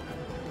turn.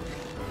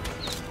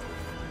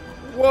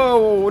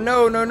 Whoa,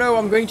 no, no, no,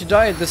 I'm going to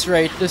die at this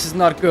rate. This is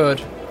not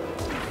good.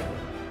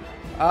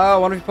 Ah,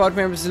 one of your pod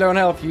members is low on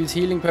health. Use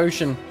healing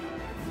potion.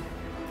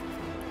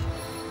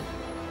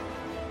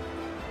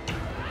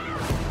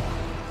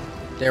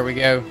 There we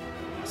go.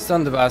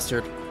 Stun the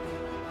bastard.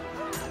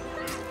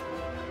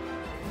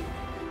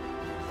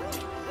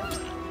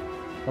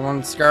 Come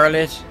on,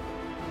 Scarlet.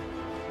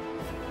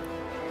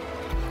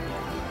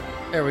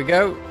 There we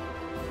go.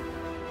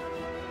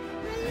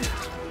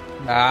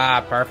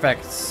 Ah,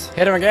 perfect.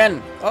 Hit him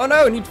again. Oh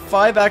no, I need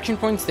 5 action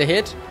points to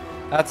hit.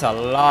 That's a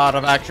lot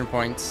of action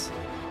points.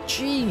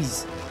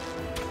 Jeez.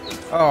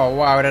 Oh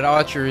wow, that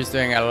archer is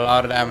doing a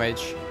lot of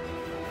damage.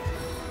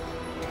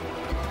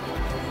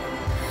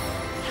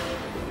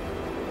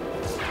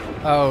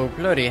 Oh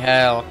bloody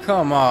hell,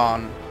 come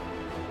on.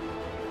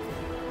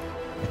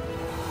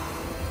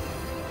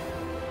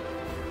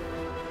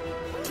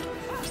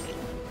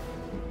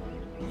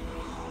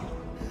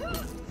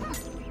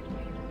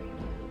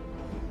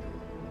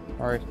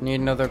 Alright, need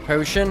another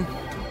potion.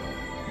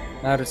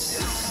 Now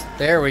this,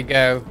 there we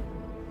go.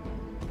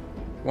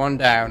 1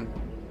 down.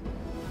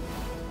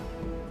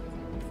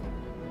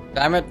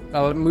 Damn it,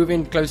 I'll move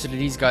in closer to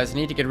these guys. I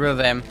need to get rid of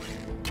them.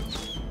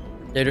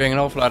 They're doing an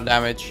awful lot of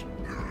damage.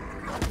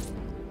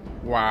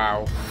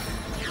 Wow.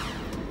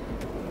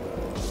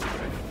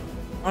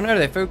 Oh no,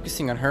 they're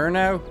focusing on her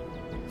now?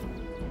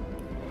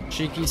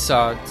 Cheeky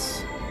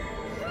sods.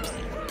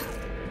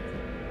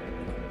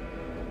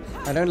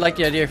 I don't like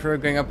the idea of her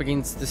going up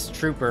against this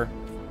trooper.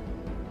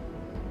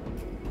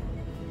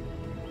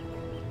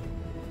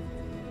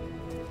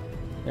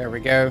 There we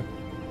go.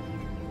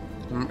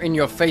 I'm in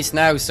your face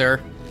now,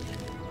 sir.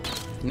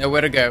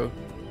 Nowhere to go.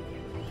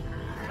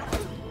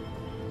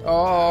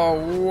 Oh,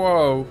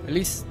 whoa. At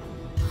least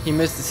he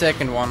missed the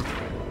second one.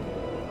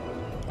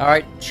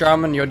 Alright,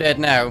 Shaman, you're dead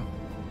now.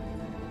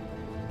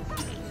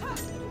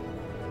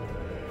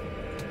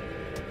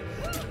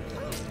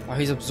 Oh,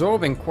 he's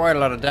absorbing quite a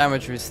lot of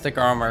damage with his thick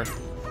armor.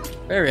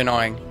 Very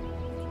annoying.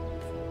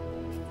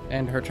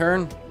 And her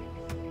turn.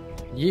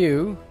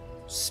 You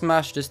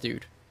smash this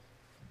dude.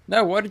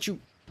 No, why did you...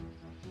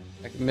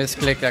 I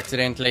misclicked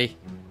accidentally.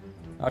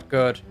 Not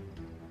good.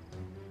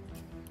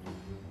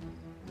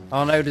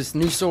 Oh no, this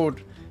new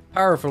sword.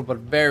 Powerful but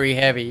very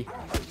heavy.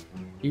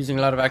 Using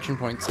a lot of action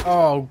points.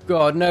 Oh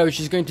god, no,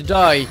 she's going to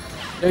die.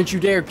 Don't you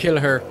dare kill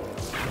her.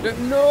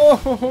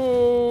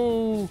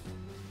 No!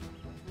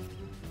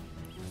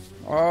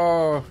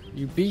 Oh,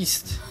 you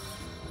beast.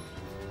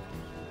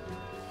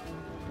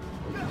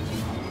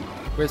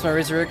 Where's my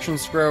resurrection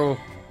scroll?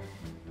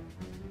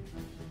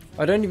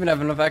 I don't even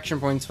have enough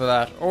action points for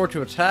that. Or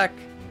to attack.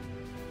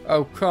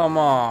 Oh, come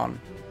on.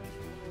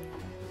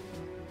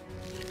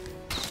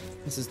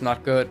 This is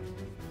not good.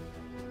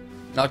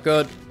 Not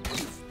good.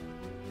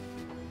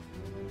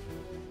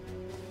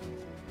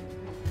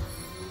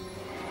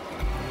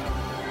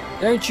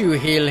 Don't you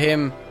heal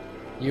him,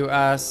 you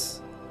ass.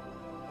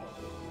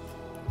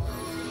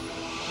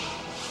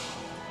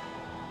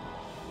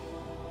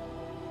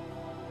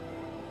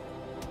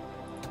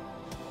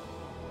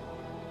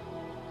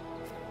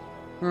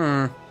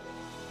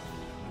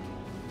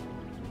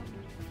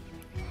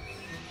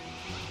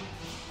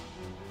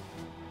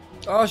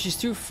 Oh, she's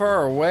too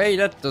far away.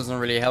 That doesn't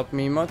really help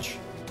me much.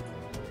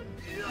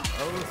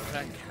 Oh,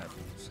 thank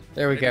heavens.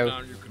 There we go.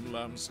 Now you can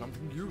learn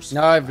something useful.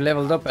 Now I've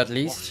leveled up at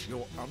least.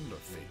 Your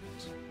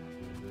underthings.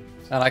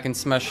 And I can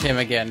smash him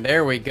again.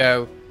 There we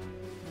go.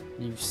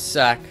 You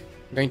sack.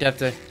 I'm going to have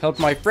to help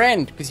my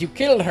friend because you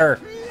killed her.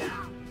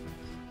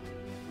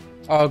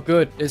 Oh,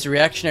 good. There's a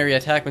reactionary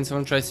attack when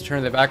someone tries to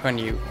turn their back on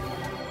you.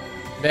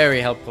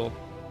 Very helpful.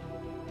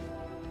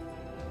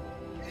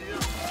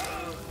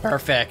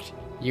 Perfect.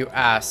 You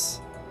ass.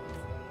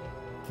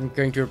 I'm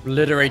going to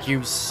obliterate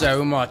you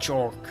so much,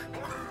 orc.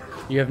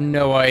 You have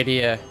no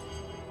idea.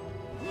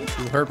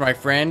 You hurt my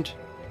friend?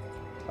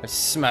 I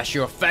smash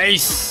your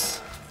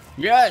face!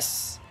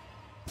 Yes!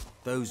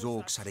 Those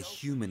orcs had a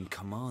human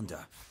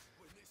commander.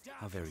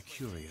 How very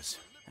curious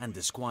and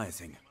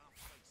disquieting.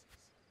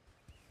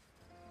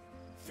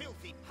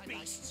 Filthy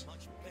beasts!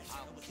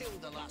 I'll kill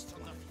the last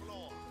on the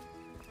floor.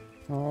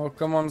 Oh,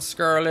 come on,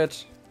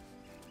 Scarlet.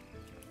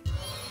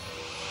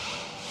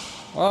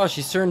 Oh,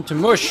 she's turned to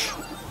mush.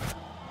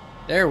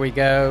 There we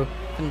go.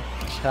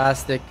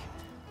 Fantastic.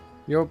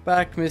 You're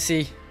back,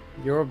 Missy.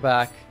 You're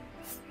back.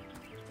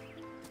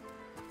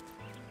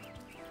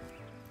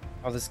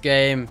 Oh, this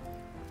game.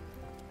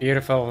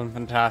 Beautiful and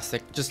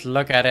fantastic. Just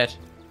look at it.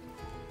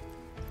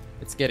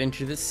 Let's get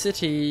into the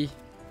city.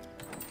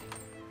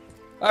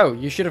 Oh,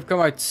 you should have come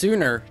out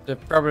sooner to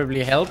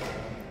probably help.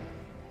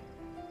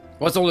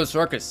 What's all this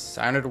ruckus?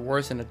 Sounded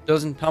worse than a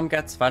dozen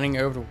tomcats fighting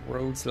over the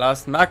world's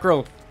last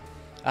mackerel.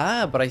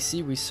 Ah, but I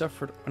see we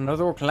suffered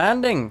another orc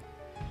landing.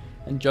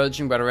 And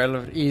judging by the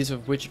relative ease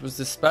of which it was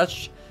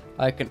dispatched,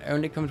 I can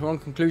only come to one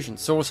conclusion.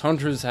 Source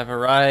hunters have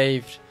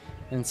arrived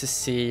in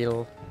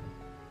Cecile.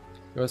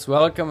 You're as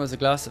welcome as a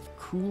glass of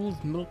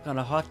cooled milk on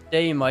a hot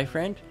day, my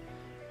friend.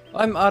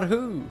 I'm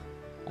Arhu,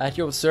 at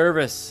your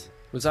service.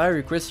 Was I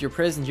request your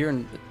presence here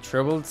in the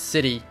troubled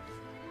city?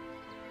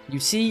 You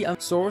see, our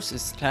source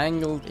is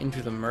tangled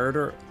into the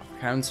murder of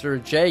Councillor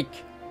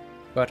Jake.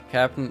 But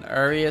Captain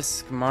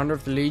Arias, commander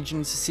of the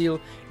Legion Cecile,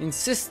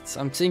 insists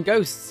on seeing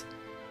ghosts.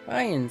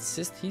 I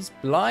insist he's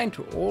blind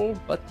to all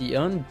but the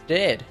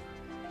undead.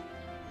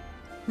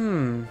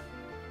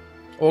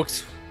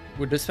 Orcs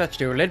were dispatched.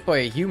 They were led by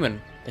a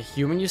human. A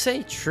human, you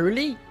say?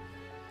 Truly?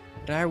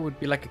 That would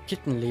be like a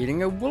kitten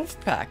leading a wolf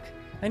pack.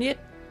 And yet,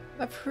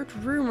 I've heard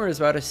rumors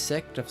about a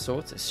sect of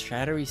sorts, a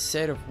shadowy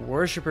set of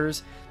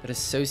worshippers that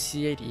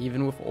associate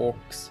even with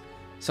orcs.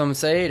 Some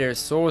say they're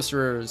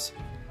sorcerers,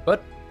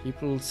 but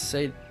people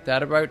say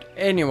that about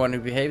anyone who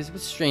behaves a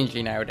bit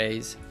strangely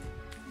nowadays.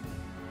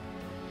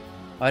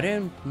 I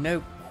don't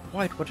know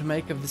quite what to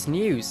make of this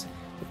news,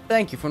 but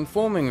thank you for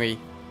informing me.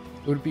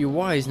 It would be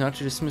wise not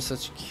to dismiss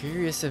such a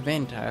curious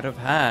event out of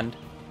hand.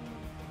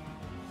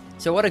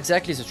 So what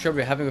exactly is the trouble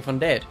you're having with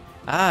undead?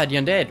 Ah, the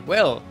undead.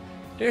 Well,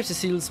 they're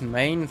Cecile's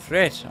main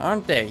threat,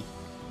 aren't they?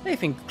 They've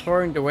been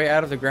clawing their way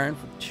out of the ground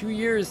for 2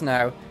 years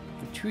now.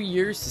 For 2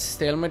 years, the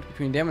stalemate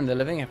between them and the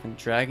living have been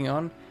dragging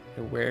on at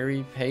a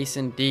wary pace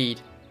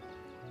indeed.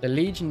 The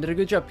Legion did a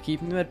good job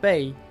keeping them at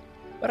bay,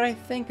 but I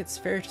think it's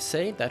fair to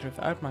say that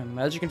without my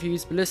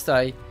magic-infused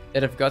ballistae,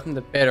 they'd have gotten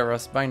the better of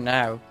us by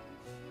now.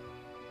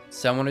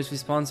 Someone is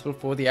responsible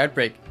for the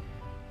outbreak.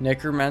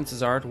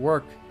 Necromancers are at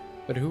work,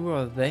 but who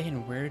are they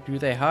and where do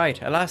they hide?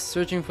 Alas,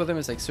 searching for them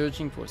is like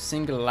searching for a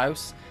single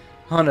louse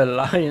on a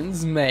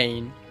lion's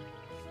mane.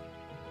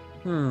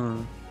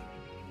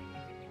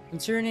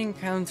 Concerning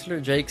Councillor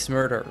Jake's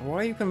murder, why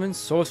are you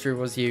convinced sorcery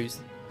was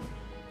used?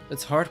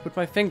 It's hard to put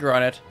my finger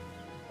on it,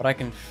 but I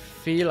can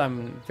feel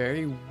I'm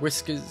very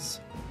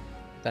whiskers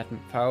that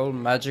foul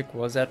magic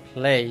was at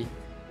play.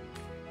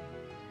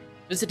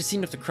 Visit the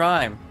scene of the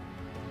crime,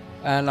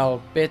 and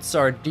I'll bet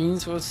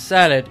sardines for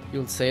salad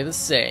you'll say the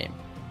same.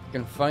 You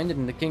can find it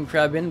in the King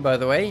Crab Inn, by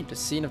the way. The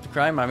scene of the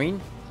crime, I mean.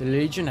 The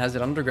Legion has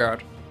it under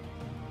guard.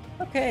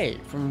 Okay,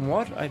 from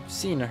what I've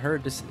seen and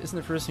heard, this isn't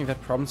the first time you've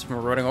had problems from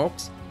eroding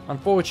orcs.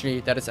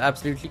 Unfortunately, that is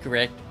absolutely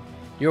correct.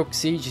 The Orc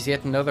Siege is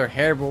yet another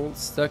hairball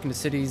stuck in the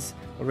city's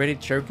already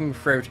choking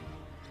throat,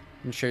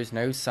 and shows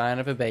no sign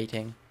of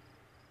abating.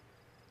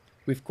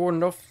 We've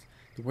cordoned off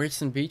the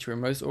Western Beach where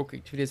most orc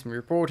activity has been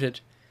reported.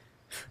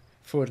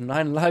 For the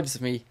 9 lives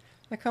of me,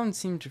 I can't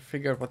seem to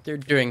figure out what they're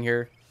doing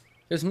here.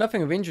 There's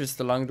nothing of interest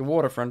along the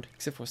waterfront,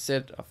 except for a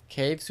set of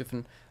caves with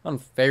an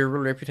unfavorable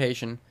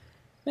reputation.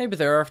 Maybe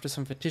they're after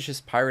some fictitious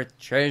pirate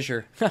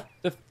treasure. Ha!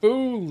 The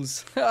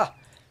fools! Ha!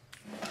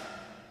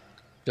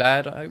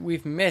 Glad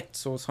we've met,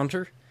 Source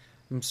Hunter.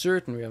 I'm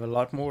certain we have a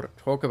lot more to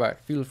talk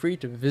about. Feel free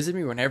to visit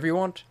me whenever you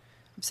want.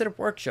 I've set up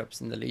workshops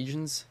in the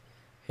Legion's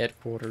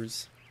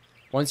headquarters.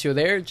 Once you're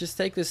there, just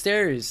take the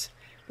stairs.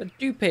 But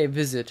do pay a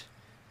visit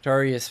to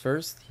Arias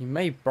first. He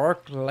may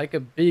bark like a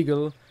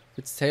beagle with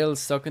its tail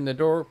stuck in the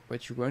door,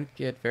 but you won't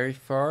get very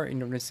far in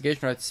your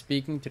investigation without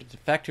speaking to the de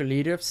facto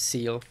leader of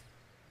SEAL.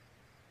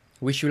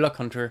 Wish you luck,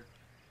 Hunter.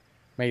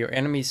 May your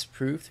enemies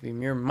prove to be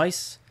mere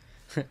mice,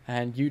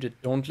 and you the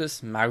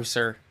dauntless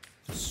mouser.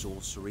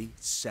 Sorcery,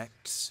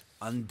 sects,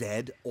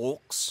 undead,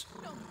 orcs.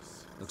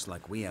 Looks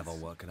like we have our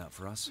work cut out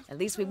for us. At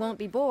least we won't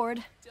be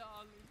bored.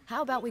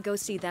 How about we go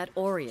see that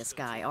Aureus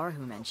guy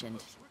Arhu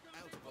mentioned?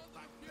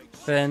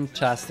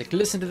 Fantastic.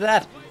 Listen to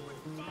that.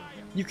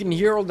 You can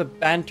hear all the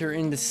banter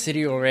in the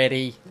city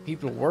already.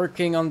 People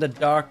working on the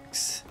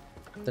docks.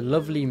 The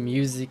lovely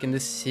music and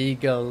the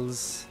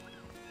seagulls.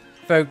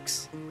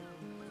 Folks,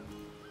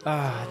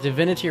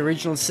 Divinity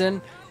Original Sin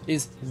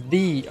is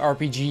the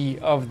RPG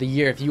of the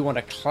year. If you want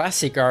a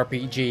classic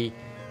RPG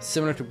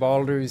similar to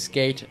Baldur's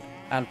Gate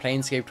and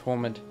Planescape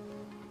Torment,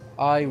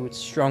 I would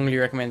strongly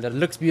recommend that. It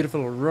looks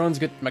beautiful, runs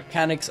good,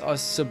 mechanics are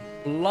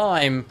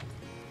sublime,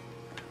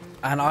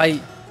 and I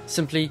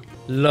simply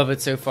love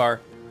it so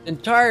far. The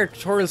entire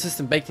tutorial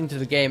system baked into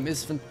the game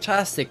is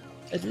fantastic.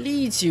 It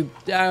leads you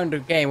down the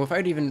game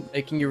without even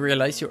making you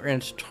realize you're in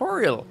a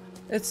tutorial.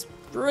 It's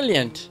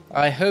brilliant.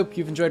 I hope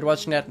you've enjoyed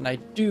watching that, and I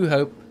do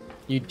hope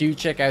you do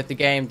check out the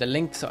game. The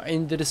links are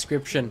in the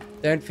description.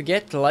 Don't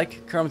forget to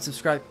like, comment,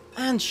 subscribe,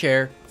 and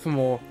share for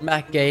more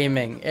Mac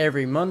gaming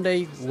every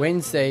Monday,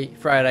 Wednesday,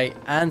 Friday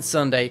and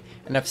Sunday,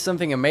 and if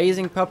something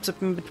amazing pops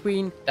up in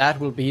between, that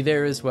will be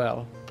there as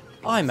well.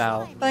 I'm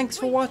Al, thanks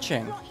for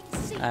watching,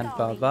 and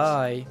bye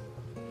bye.